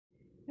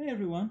Hey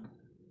everyone,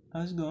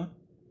 how's it going?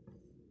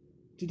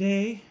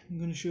 Today I'm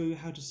going to show you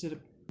how to set up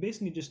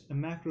basically just a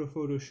macro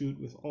photo shoot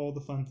with all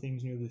the fun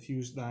things, the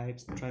fused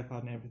lights, the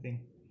tripod and everything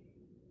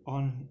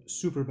on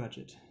super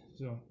budget.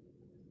 So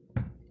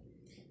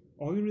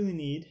all you really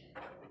need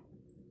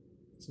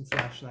is some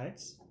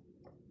flashlights,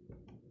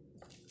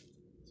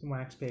 some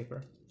wax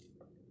paper,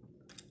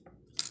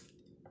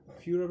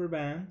 a few rubber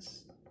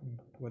bands,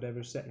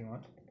 whatever set you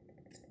want,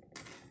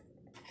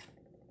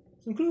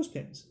 some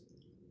clothespins.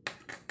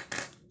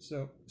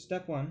 So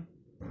step one,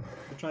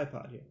 the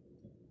tripod here.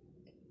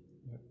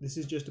 This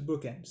is just a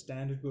bookend,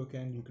 standard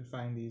bookend. You can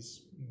find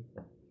these,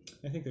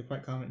 I think they're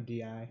quite common in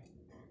DI.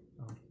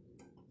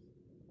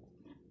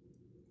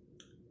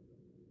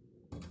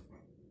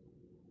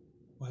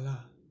 Voila.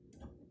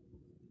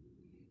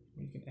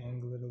 You can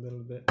angle it a little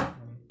bit.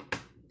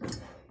 If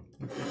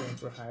you're going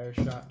for a higher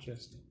shot,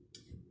 just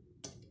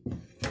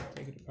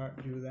take it apart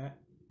and do that.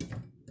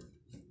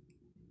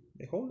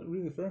 They hold it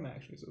really firm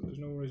actually, so there's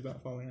no worries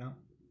about falling out.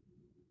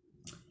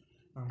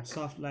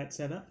 Soft light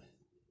setup,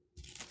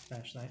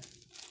 flashlight,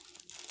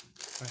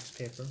 wax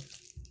paper,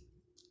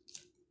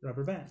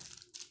 rubber band.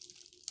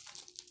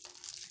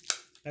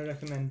 I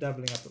recommend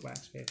doubling up the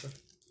wax paper,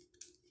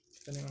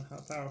 depending on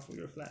how powerful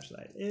your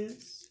flashlight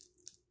is.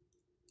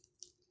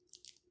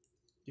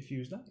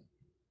 Diffuse light.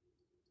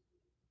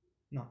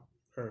 Not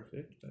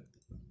perfect, but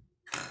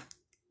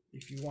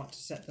if you want to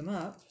set them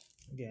up,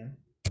 again,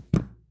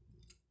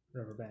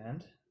 rubber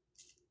band.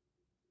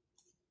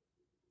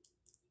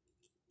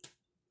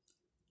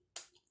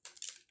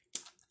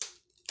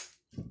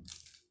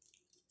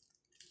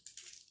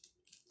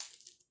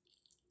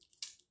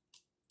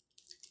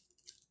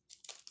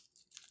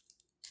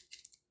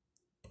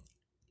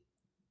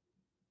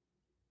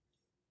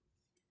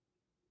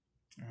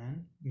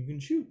 And you can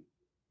shoot.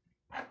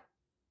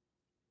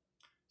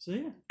 So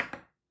yeah,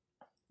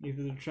 give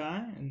it a try,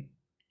 and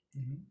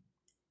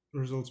the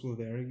results will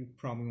vary. You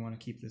probably want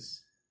to keep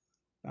this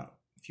about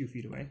a few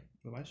feet away,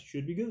 otherwise it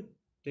should be good.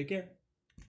 Take care.